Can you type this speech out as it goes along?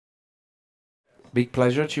big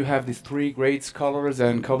pleasure to have these three great scholars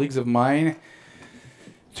and colleagues of mine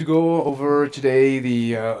to go over today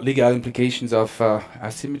the legal implications of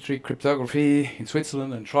asymmetric cryptography in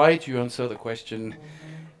Switzerland and try to answer the question,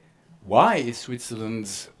 why is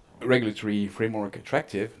Switzerland's regulatory framework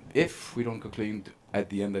attractive if we don't conclude at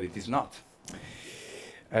the end that it is not?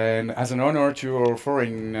 And as an honor to our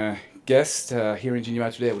foreign guest here in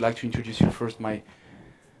Geneva today, I would like to introduce you first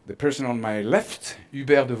the person on my left,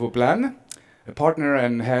 Hubert DeVauplane, a partner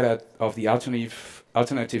and head of the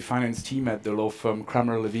alternative finance team at the law firm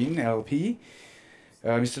Kramer Levin LLP.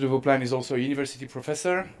 Mr. DeVauplane is also a university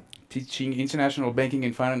professor teaching international banking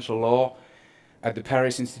and financial law at the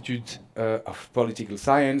Paris Institute of Political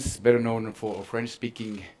Science, better known for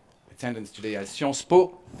French-speaking attendance today as Sciences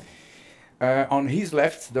Po. On his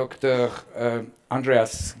left, Dr.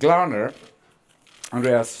 Andreas Glarner.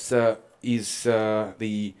 Andreas is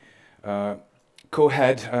the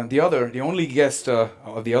co-head, the only guest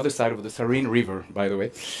of the other side of the Sarine River, by the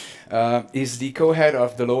way, is the co-head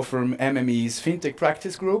of the law firm MME's FinTech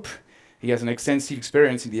practice group. He has an extensive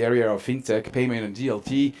experience in the area of FinTech, payment and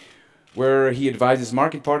DLT, where he advises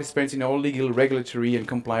market participants in all legal, regulatory and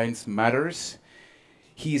compliance matters.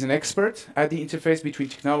 He is an expert at the interface between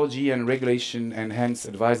technology and regulation and hence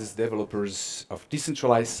advises developers of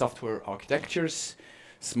decentralized software architectures,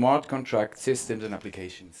 smart contract systems and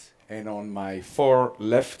applications. And on my far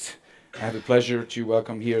left, I have the pleasure to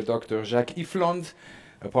welcome here Dr. Jacques Iffland,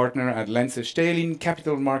 a partner at Lenze Stehlin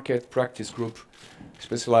Capital Market Practice Group,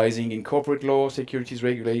 specializing in corporate law, securities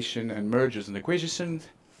regulation, and mergers and acquisitions,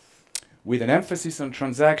 with an emphasis on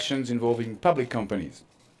transactions involving public companies.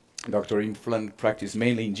 Dr. Iffland practiced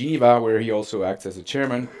mainly in Geneva, where he also acts as the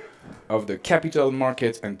chairman of the Capital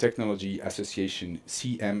Market and Technology Association,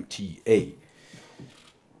 CMTA.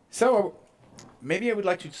 So maybe I would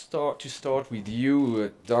like to start with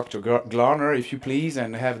you, Dr. Glarner, if you please,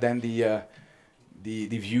 and have then the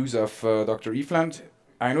views of Dr. Iffland.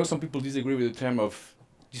 I know some people disagree with the term of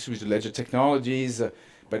distributed ledger technologies,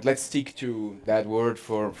 but let's stick to that word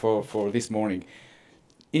for this morning.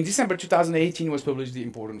 In December 2018 was published the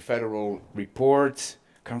important federal report,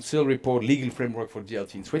 Council report, legal framework for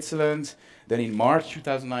DLT in Switzerland. Then in March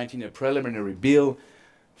 2019, a preliminary bill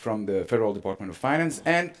from the Federal Department of Finance,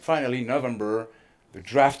 and finally in November, the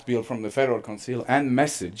draft bill from the Federal Council and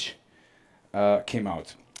message came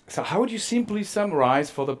out. So how would you simply summarize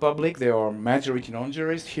for the public, there are majority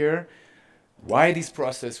non-jurists here, why this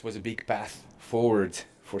process was a big path forward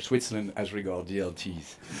for Switzerland as regards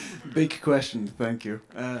DLTs? Big question, thank you.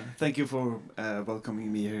 Thank you for welcoming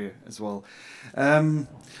me here as well.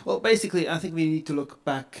 Well, basically, I think we need to look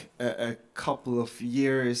back a couple of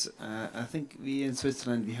years. I think we in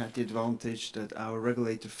Switzerland, we had the advantage that our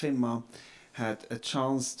regulator FINMA had a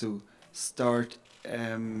chance to start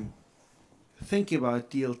thinking about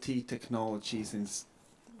DLT technology since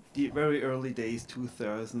the very early days,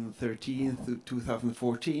 2013 to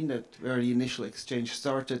 2014, that very initial exchange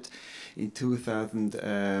started. In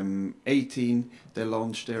 2018, they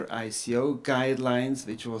launched their ICO guidelines,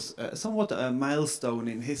 which was somewhat a milestone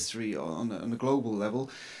in history on a global level,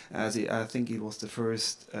 as I think it was the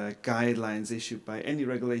first guidelines issued by any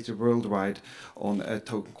regulator worldwide on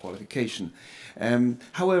token qualification.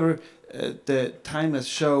 However, the time has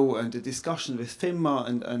shown, and the discussion with FINMA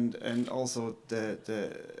and also the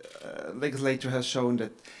legislator has shown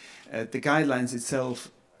that the guidelines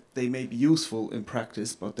itself, they may be useful in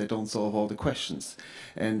practice, but they don't solve all the questions.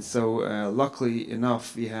 And so luckily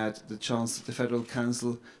enough, we had the chance that the Federal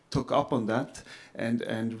Council took up on that and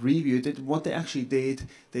reviewed it. What they actually did,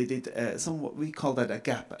 they did somewhat, we call that a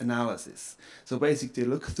gap analysis. So basically they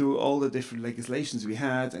looked through all the different legislations we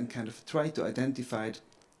had and kind of tried to identify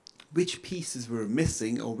which pieces were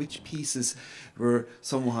missing or which pieces were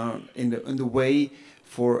somehow in the way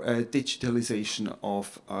for digitalization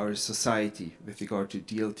of our society with regard to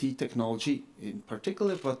DLT technology in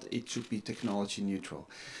particular, but it should be technology neutral.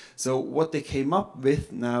 So what they came up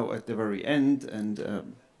with now at the very end,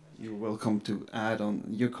 and you're welcome to add on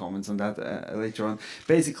your comments on that later on.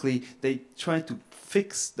 Basically, they tried to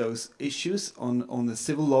fix those issues on a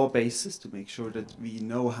civil law basis to make sure that we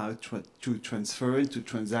know how to transfer and to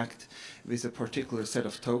transact with a particular set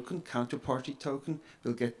of token, counterparty token.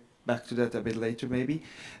 We'll get back to that a bit later maybe.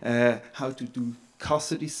 How to do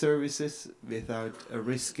custody services without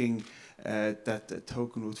risking that the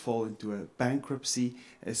token would fall into a bankruptcy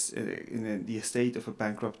as in the estate of a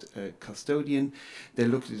bankrupt custodian. They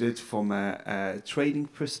looked at it from a trading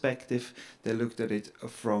perspective. They looked at it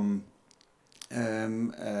from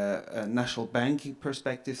a national banking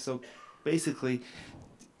perspective. So basically,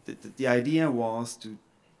 the idea was to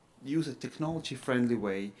use a technology-friendly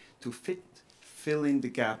way to fill in the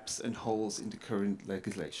gaps and holes in the current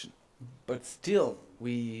legislation. But still,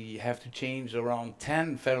 we have to change around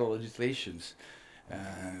 10 federal legislations.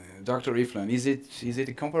 Dr. Iffland, is it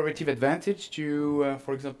a comparative advantage to,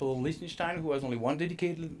 for example, Liechtenstein, who has only one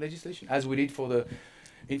dedicated legislation, as we did for the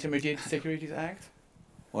Intermediate Securities Act?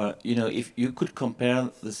 Well, you know, if you could compare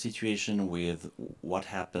the situation with what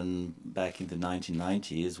happened back in the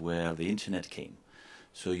 1990s where the internet came.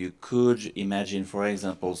 So you could imagine, for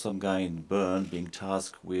example, some guy in Bern being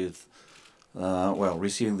tasked with, well,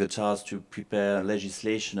 receiving the task to prepare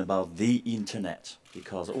legislation about the internet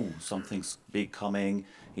because, oh, something's big coming,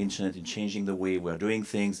 internet is changing the way we're doing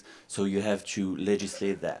things, so you have to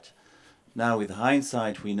legislate that. Now, with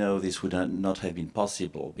hindsight, we know this would not have been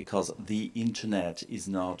possible because the internet is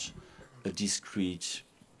not a discrete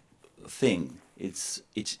thing.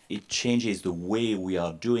 It changes the way we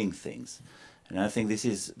are doing things. And I think this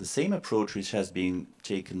is the same approach which has been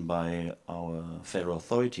taken by our federal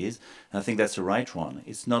authorities. And I think that's the right one.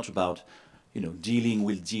 It's not about, you know, dealing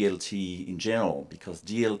with DLT in general, because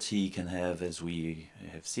DLT can have, as we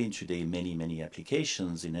have seen today, many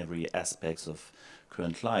applications in every aspect of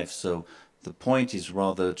current life. So the point is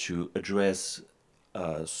rather to address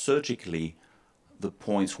surgically the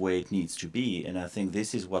points where it needs to be, and I think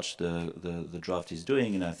this is what the draft is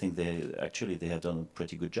doing, and I think they have done a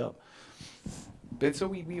pretty good job. But so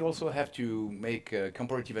we also have to make a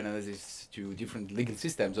comparative analysis to different legal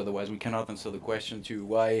systems, otherwise we cannot answer the question to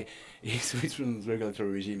why is Switzerland's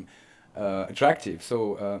regulatory regime attractive.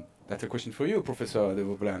 So that's a question for you, Professor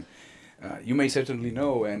DeVauplane. You may certainly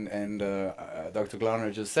know, and Dr.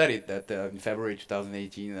 Glarner just said it, that in February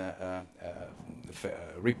 2018, a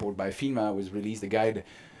report by FINMA was released, the guidelines,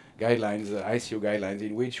 ICO guidelines,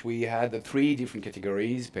 in which we had the 3 different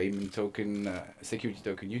categories: payment token, security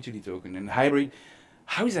token, utility token, and hybrid.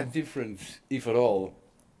 How is that different, if at all,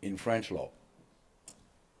 in French law?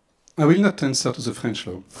 I will not answer to the French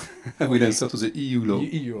law. I will answer to the EU law,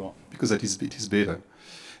 EU law, because it is better.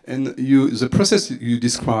 And the process you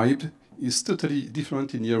described is totally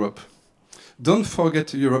different in Europe. Don't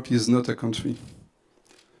forget, Europe is not a country,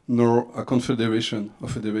 nor a confederation or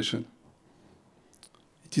federation.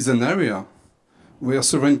 It is an area where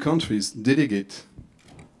sovereign countries delegate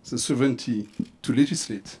the sovereignty to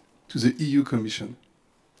legislate to the EU Commission.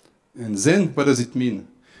 And then, what does it mean?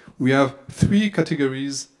 We have 3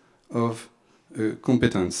 categories of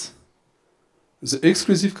competence: the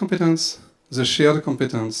exclusive competence, the shared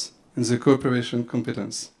competence, and the cooperation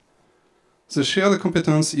competence. The shared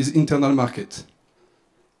competence is internal market.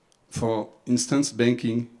 For instance,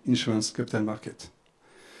 banking, insurance, capital market.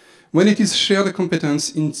 When it is shared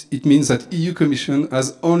competence, it means that EU Commission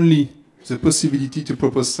has only the possibility to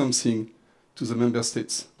propose something to the member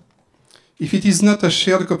states. If it is not a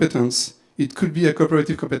shared competence, it could be a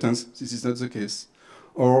cooperative competence, this is not the case,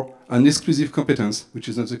 or an exclusive competence, which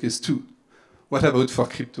is not the case too. What about for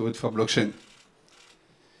crypto and for blockchain?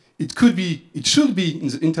 It should be in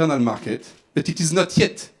the internal market, but it is not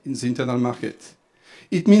yet in the internal market.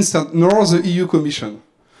 It means that nor the EU Commission,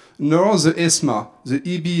 nor the ESMA, the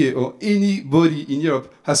EBA, or any body in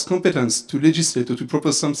Europe has competence to legislate or to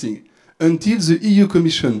propose something until the EU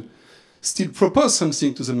Commission still proposes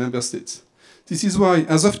something to the member states. This is why,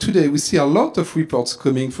 as of today, we see a lot of reports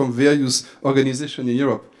coming from various organizations in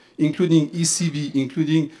Europe, including ECB,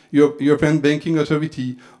 including European Banking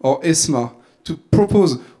Authority, or ESMA, to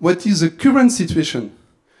propose what is the current situation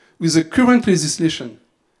with the current legislation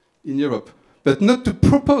in Europe, but not to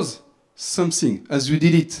propose something as you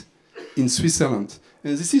did it in Switzerland.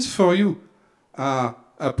 And this is for you a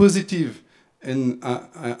positive and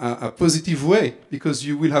a positive way, because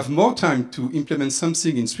you will have more time to implement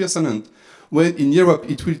something in Switzerland, when in Europe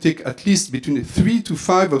it will take at least between 3 to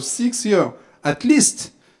 5 or 6 years, at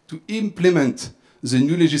least, to implement the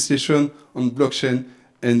new legislation on blockchain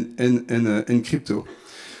and crypto.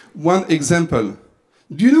 One example.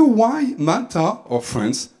 Do you know why Malta or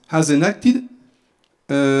France has enacted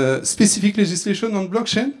specific legislation on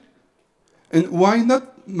blockchain? And why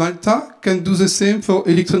not Malta can do the same for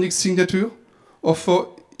electronic signature or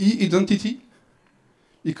for e-identity?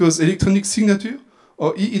 Because electronic signature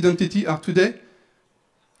or e-identity are today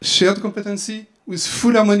shared competency with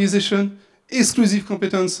full harmonization, exclusive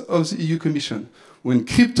competence of the EU Commission, when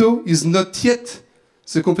crypto is not yet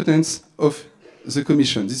the competence of the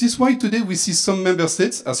Commission. This is why today we see some member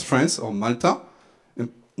states, as France or Malta, and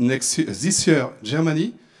this year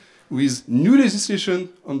Germany, with new legislation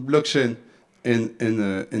on blockchain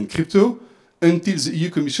and crypto, until the EU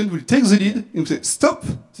Commission will take the lead and say, stop,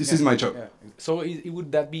 this is my job. Yeah. So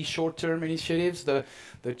would that be short-term initiatives, the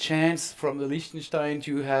chance from the Liechtenstein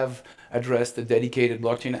to have addressed the dedicated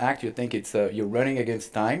blockchain act? You think it's you're running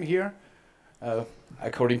against time here,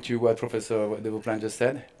 according to what Professor DeVauplane just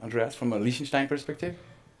said, Andreas, from a Liechtenstein perspective?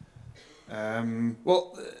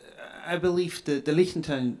 Well, I believe the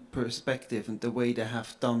Liechtenstein perspective and the way they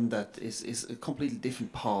have done that is a completely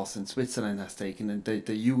different path than Switzerland has taken, and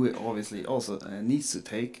the EU obviously also needs to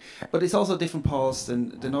take. But it's also a different path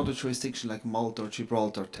than other jurisdictions like Malta or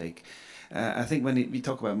Gibraltar take. I think when we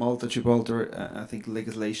talk about Malta, Gibraltar, I think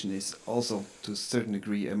legislation is also to a certain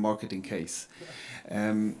degree a marketing case.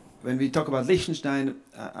 When we talk about Liechtenstein,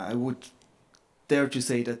 I would dare to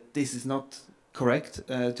say that this is not correct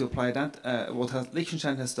to apply that. What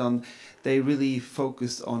Liechtenstein has done, they really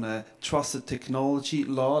focused on a trusted technology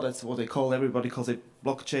law. That's what they call, everybody calls it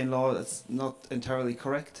blockchain law. That's not entirely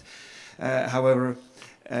correct. However,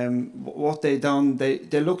 what they done,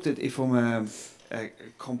 they looked at it from a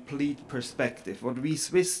complete perspective. What we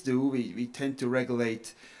Swiss do, we tend to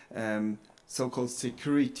regulate so-called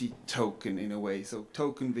security token in a way, so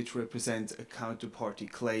token which represents a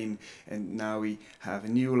counterparty claim, and now we have a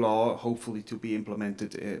new law, hopefully to be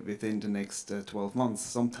implemented within the next 12 months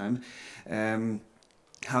sometime,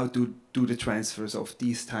 how to do the transfers of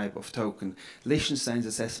these type of token. Liechtenstein's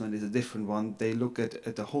assessment is a different one. They look at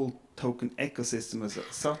the whole token ecosystem as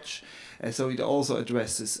such, so it also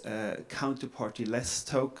addresses counterparty-less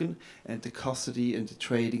token and the custody and the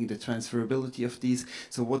trading, the transferability of these.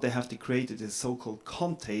 So what they have to create is a so-called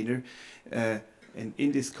container, and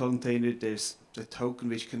in this container there's the token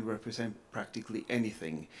which can represent practically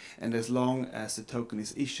anything. And as long as the token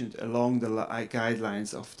is issued along the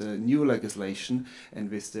guidelines of the new legislation and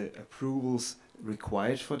with the approvals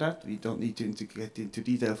required for that, we don't need to get into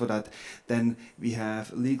detail for that, then we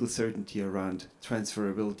have legal certainty around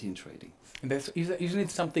transferability in trading. And isn't it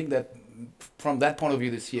something that, from that point of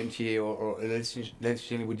view, the CMTA or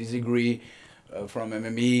Liechtenstein would disagree from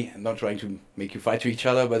MME, and not trying to make you fight to each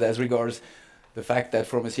other, but as regards the fact that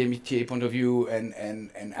from a CMTA point of view, and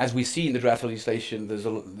as we see in the draft legislation, there's a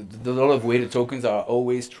lot of weighted tokens are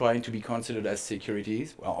always trying to be considered as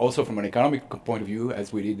securities. Well, also from an economic point of view,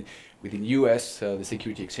 as we did within US, the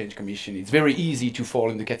Security Exchange Commission, it's very easy to fall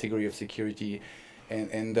in the category of security,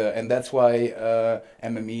 and that's why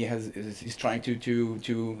MME is trying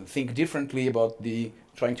to think differently about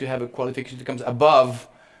trying to have a qualification that comes above,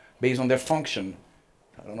 based on their function.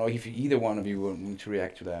 I don't know if either one of you want to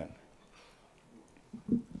react to that.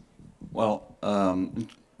 Well,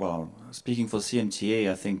 speaking for CMTA,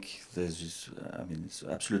 I think it's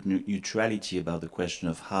absolute neutrality about the question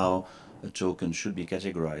of how a token should be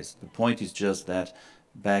categorized. The point is just that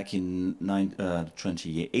back in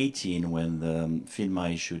 2018, when the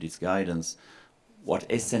FINMA issued its guidance, what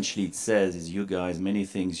essentially it says is, you guys, many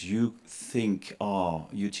things you think are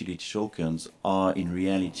utility tokens are in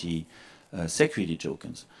reality security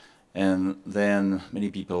tokens. And then many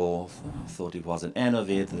people thought it was an end of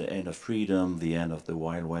it, the end of freedom, the end of the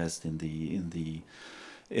Wild West in the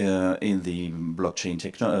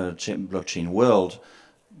blockchain world.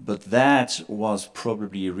 But that was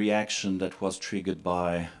probably a reaction that was triggered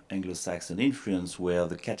by Anglo-Saxon influence, where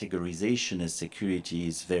the categorization as security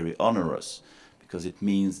is very onerous, because it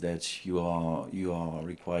means that you are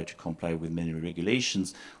required to comply with many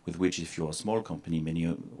regulations, with which, if you're a small company,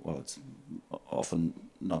 it's often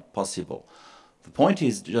not possible. The point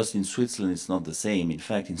is, just in Switzerland, it's not the same. In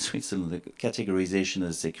fact, in Switzerland, the categorization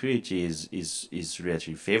as security is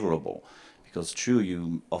relatively favorable, because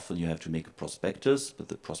true, often you have to make a prospectus, but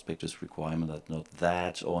the prospectus requirements are not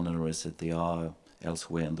that onerous as they are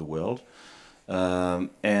elsewhere in the world.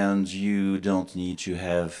 And you don't need to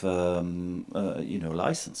have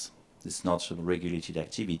license. It's not a regulated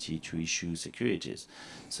activity to issue securities.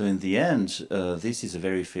 So in the end, this is a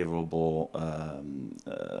very favorable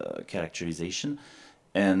characterization.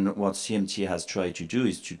 And what CMT has tried to do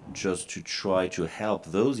is to try to help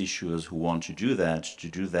those issuers who want to do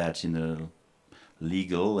that in a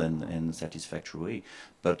legal and satisfactory way.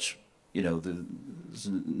 But there's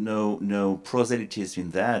no proselytism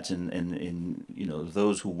in that, and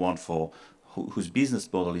those who want whose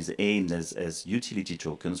business model is aimed as utility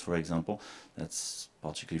tokens, for example, that's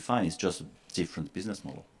particularly fine. It's just a different business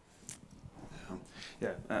model.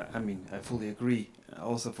 Yeah, I mean, I fully agree.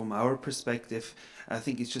 Also, from our perspective, I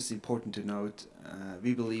think it's just important to note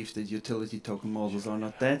we believe that utility token models are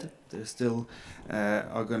not dead. There still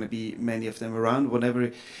are going to be many of them around,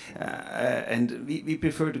 whatever. And we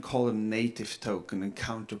prefer to call them native token and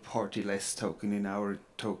counterparty-less token in our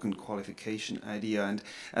token qualification idea. And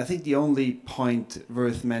I think the only point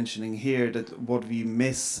worth mentioning here that what we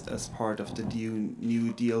miss as part of the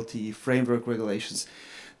new DLT framework regulations,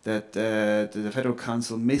 that the Federal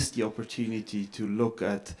Council missed the opportunity to look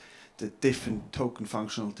at the different token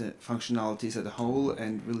functionalities as a whole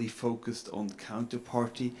and really focused on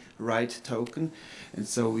counterparty right token. And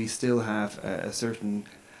so we still have a certain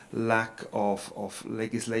lack of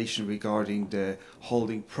legislation regarding the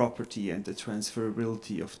holding property and the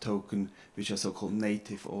transferability of token, which are so-called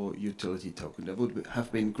native or utility token. That would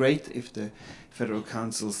have been great if the Federal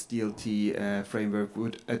Council's DLT framework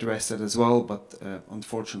would address that as well, but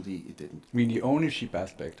unfortunately it didn't. I mean, the ownership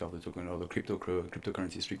aspect of the token or the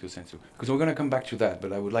cryptocurrency stricto sensu, because we're going to come back to that,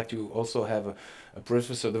 but I would like to also have a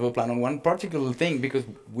Professor DeVauplane on one particular thing, because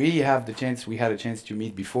we had a chance to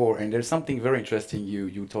meet before, and there's something very interesting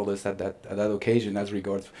you told us at that occasion as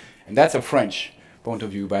regards, and that's a French point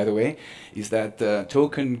of view, by the way, is that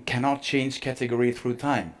token cannot change category through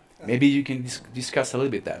time. Maybe you can discuss a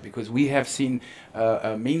little bit that, because we have seen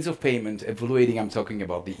a means of payment evaluating. I'm talking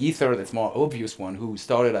about the Ether, that's more obvious one, who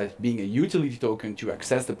started as being a utility token to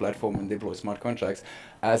access the platform and deploy smart contracts,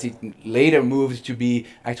 as it later moved to be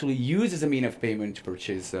actually used as a mean of payment to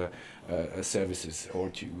purchase services or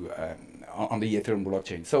to on the Ethereum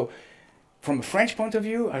blockchain. So, from a French point of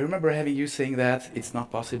view, I remember having you saying that it's not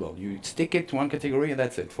possible. You stick it to one category and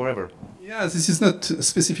that's it, forever. Yeah, this is not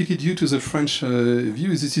specifically due to the French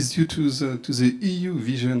view. This is due to the EU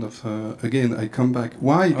vision of, again, I come back.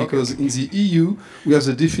 Why? Okay. Because in the EU, we have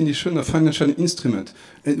the definition of financial instrument.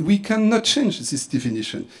 And we cannot change this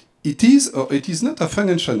definition. It is or it is not a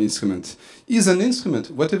financial instrument. It is an instrument,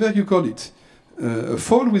 whatever you call it.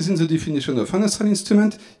 Fall within the definition of financial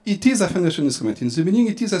instrument, it is a financial instrument. In the beginning,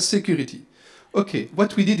 it is a security. Okay,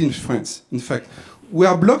 what we did in France, in fact, we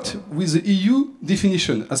are blocked with the EU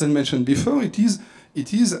definition. As I mentioned before, it is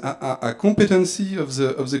a competency of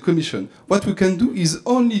the Commission. What we can do is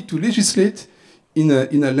only to legislate in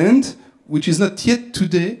a land which is not yet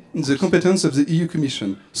today in the competence of the EU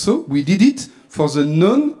Commission. So we did it for the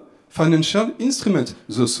non-financial instrument,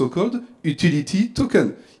 the so-called utility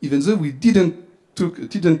token, even though we didn't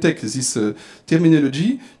take this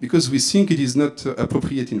terminology because we think it is not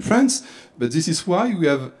appropriate in France. But this is why we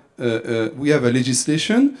have a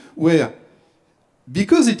legislation where,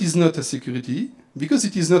 because it is not a security, because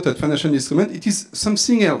it is not a financial instrument, it is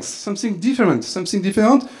something else, something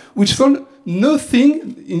different, which fall not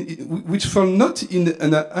in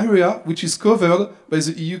an area which is covered by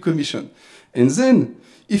the EU Commission. And then,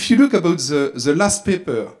 if you look about the last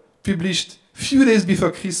paper published few days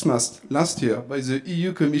before Christmas last year by the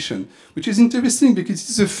EU Commission, which is interesting because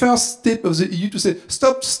it's the first step of the EU to say,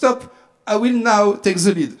 stop, I will now take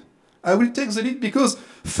the lead. I will take the lead because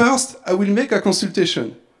first I will make a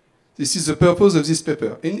consultation. This is the purpose of this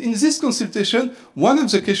paper. In this consultation, one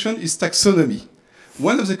of the questions is taxonomy.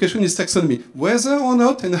 Whether or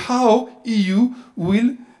not and how EU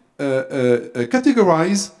will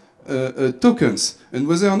categorize tokens, and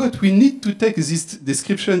whether or not we need to take this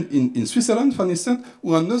description in Switzerland, for instance,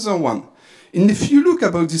 or another one. And if you look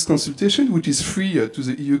about this consultation, which is free to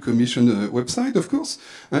the EU Commission website, of course,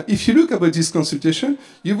 if you look about this consultation,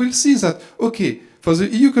 you will see that, okay, for the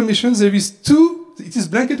EU Commission, there is it is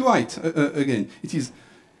black and white, again. It is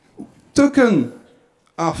token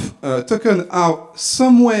are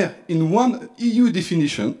somewhere in one EU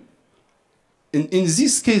definition. And in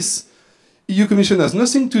this case, EU Commission has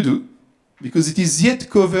nothing to do because it is yet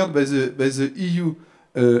covered by the EU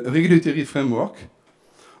regulatory framework,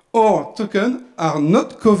 or tokens are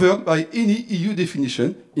not covered by any EU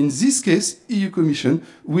definition. In this case, EU Commission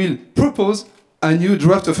will propose a new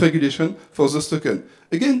draft of regulation for those tokens.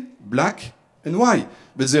 Again, black and white.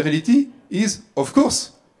 But the reality is, of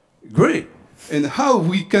course, gray. And how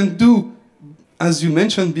we can do, as you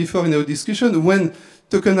mentioned before in our discussion, when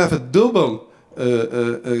tokens have a double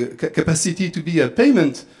capacity to be a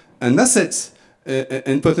payment, an asset,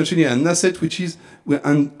 and potentially an asset which is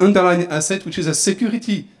an underlying asset which is a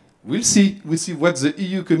security. We'll see what the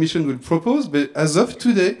EU Commission will propose, but as of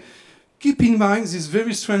today, keep in mind this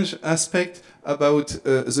very strange aspect about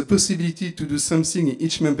the possibility to do something in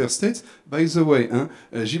each member state. By the way,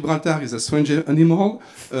 Gibraltar is a strange animal.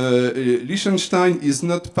 Liechtenstein is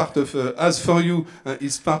not part of, as for you,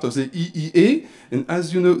 is part of the EEA. And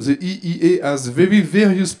as you know, the EEA has very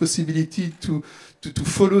various possibilities to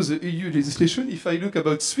follow the EU legislation. If I look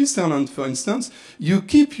about Switzerland, for instance, you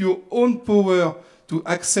keep your own power to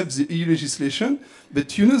accept the EU legislation,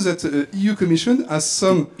 but you know that the EU Commission has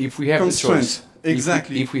some if we have constraints. The choice.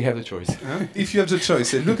 Exactly. If we have the choice. If you have the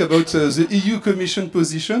choice. And look about the EU Commission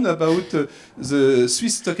position about the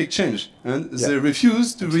Swiss Stock Exchange. And they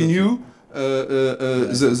refuse to renew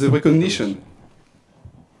the recognition.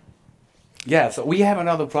 Yeah, so we have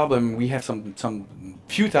another problem. We have some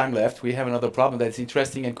few time left. We have another problem that's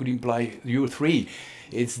interesting and could imply you three.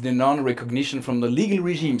 It's the non-recognition from the legal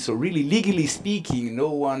regime. So really, legally speaking, no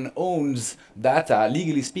one owns data.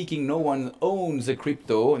 Legally speaking, no one owns a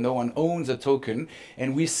crypto. No one owns a token.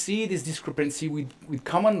 And we see this discrepancy with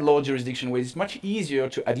common law jurisdiction, where it's much easier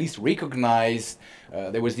to at least recognize.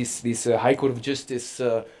 There was this High Court of Justice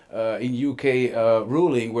in UK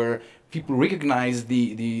ruling where people recognize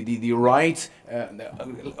the right,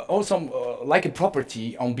 also like a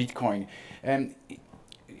property on Bitcoin. And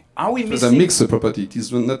are we missing? It's a mixed property. It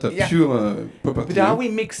is not a pure property. But are we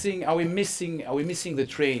missing the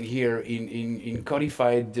train here in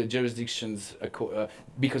codified jurisdictions?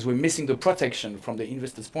 Because we're missing the protection from the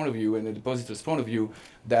investor's point of view and the depositor's point of view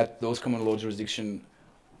that those common law jurisdictions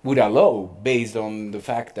would allow, based on the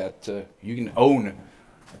fact that you can own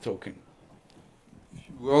a token.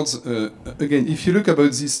 Words again. If you look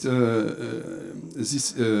about this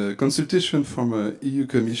consultation from EU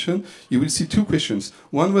Commission, you will see two questions.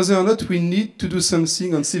 One, whether or not we need to do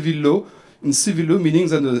something on civil law. In civil law, meaning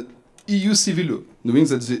that the EU civil law, knowing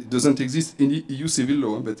that there doesn't exist any EU civil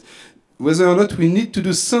law, but whether or not we need to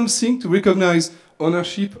do something to recognize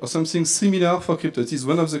ownership or something similar for crypto. This is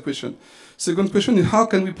one of the questions. Second question is how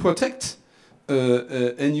can we protect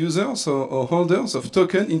end users or holders of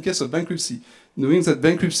token in case of bankruptcy, knowing that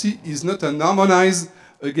bankruptcy is not an harmonized,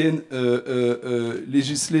 again,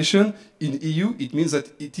 legislation in EU. It means that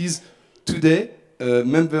it is today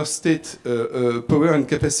member state power and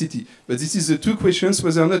capacity. But this is the two questions,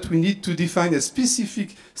 whether or not we need to define a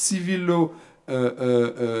specific civil law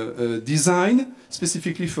design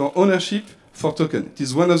specifically for ownership for token. It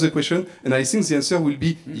is one of the questions, and I think the answer will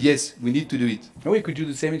be yes, we need to do it. No, we could do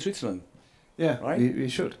the same in Switzerland. Yeah, right? we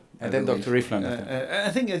should. And then Dr. Iffland.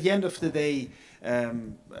 I think at the end of the day,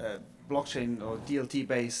 blockchain or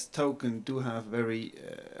DLT-based token do have a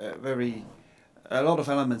lot of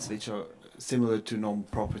elements which are similar to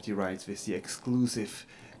non-property rights with the exclusive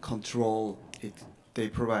control they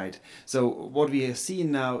provide. So what we have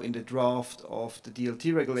seen now in the draft of the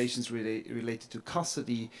DLT regulations related to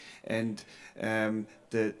custody and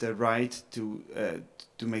the right to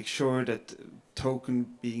make sure that token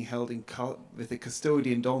being held with a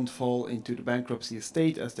custodian don't fall into the bankruptcy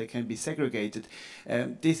estate, as they can be segregated.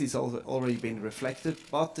 This is already been reflected,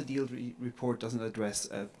 but the DLT report doesn't address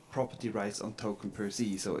property rights on token per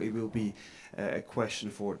se. So it will be a question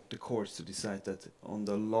for the courts to decide that on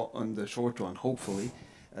the short run, hopefully,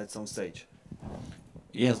 at some stage.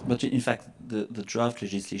 Yes, but in fact, the draft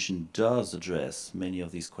legislation does address many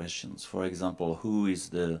of these questions. For example, who is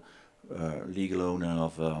the legal owner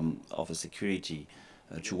of a security?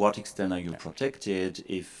 To what extent are you protected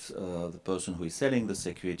if the person who is selling the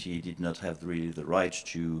security did not have really the right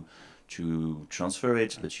to transfer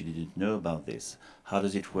it, but you didn't know about this? How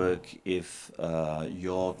does it work if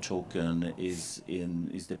your token is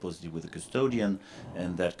deposited with a custodian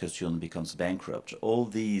and that custodian becomes bankrupt? All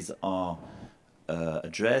these are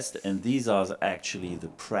addressed, and these are actually the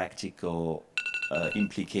practical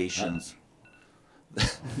implications.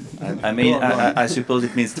 I suppose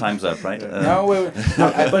it means time's up, right? No,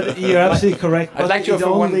 but you're absolutely correct. But like to it offer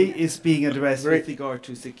only is being addressed with regard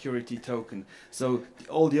to security token. So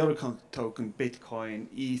all the other token, Bitcoin,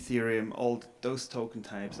 Ethereum, all those token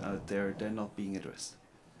types out there, they're not being addressed.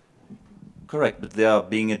 Correct, but they are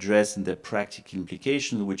being addressed in their practical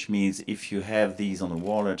implications, which means if you have these on a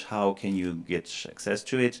wallet, how can you get access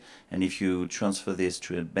to it? And if you transfer this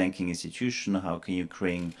to a banking institution, how can you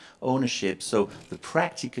claim ownership? So the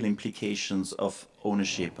practical implications of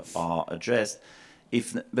ownership are addressed.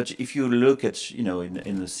 But if you look at,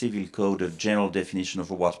 in the civil code, a general definition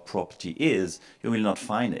of what property is, you will not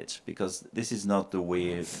find it, because this is not the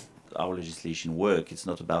way our legislation works. It's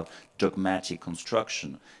not about dogmatic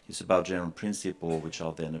construction. It's about general principles which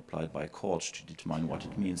are then applied by courts to determine what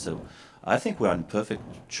it means. So I think we're in perfect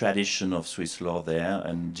tradition of Swiss law there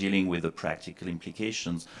and dealing with the practical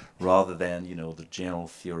implications rather than, the general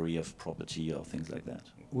theory of property or things like that.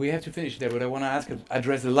 We have to finish there, but I want to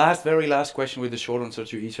address the very last question with a short answer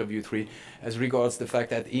to each of you three, as regards the fact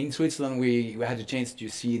that in Switzerland we had a chance to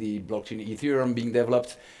see the blockchain Ethereum being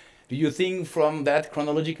developed. Do you think from that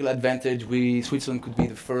chronological advantage, Switzerland could be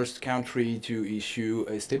the first country to issue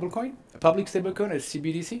a stablecoin, a public stablecoin, a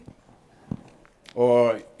CBDC?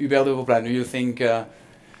 Or Hubert DeVauplane, do you think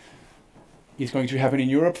it's going to happen in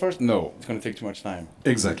Europe first? No, it's going to take too much time.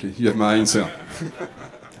 Exactly, you have my answer.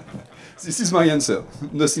 This is my answer,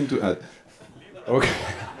 nothing to add. Okay.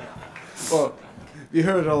 Well, we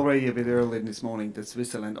heard already a bit earlier this morning that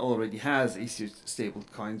Switzerland already has issued stable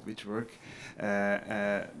coins which work.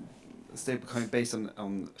 Stablecoin based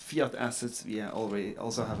on fiat assets. We already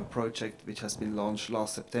also have a project which has been launched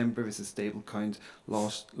last September with a stablecoin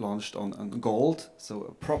launched on gold, so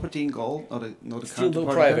a property in gold, not a Still though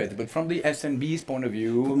counterparty private, but from the SNB's point of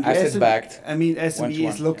view, from the asset-backed. I mean, SME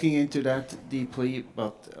one-to-one, is looking into that deeply,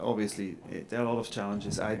 but obviously there are a lot of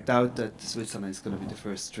challenges. I doubt that Switzerland is going to be the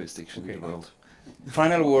first jurisdiction in the world.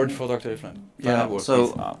 Final word for Dr. Iffland. Final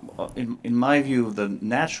word, in my view, the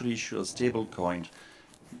natural issue of stablecoin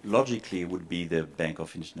logically would be the Bank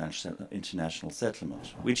of International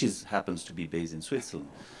Settlement, which happens to be based in Switzerland.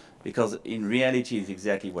 Because in reality, it's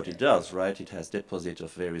exactly what it does, right? It has deposit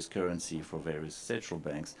of various currency for various central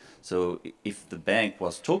banks. So if the bank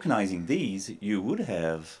was tokenizing these, you would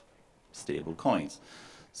have stable coins.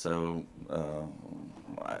 So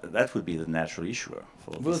that would be the natural issuer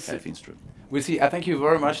for this kind of instrument. We'll see. I thank you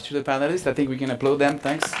very much to the panelists. I think we can applaud them.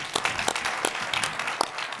 Thanks.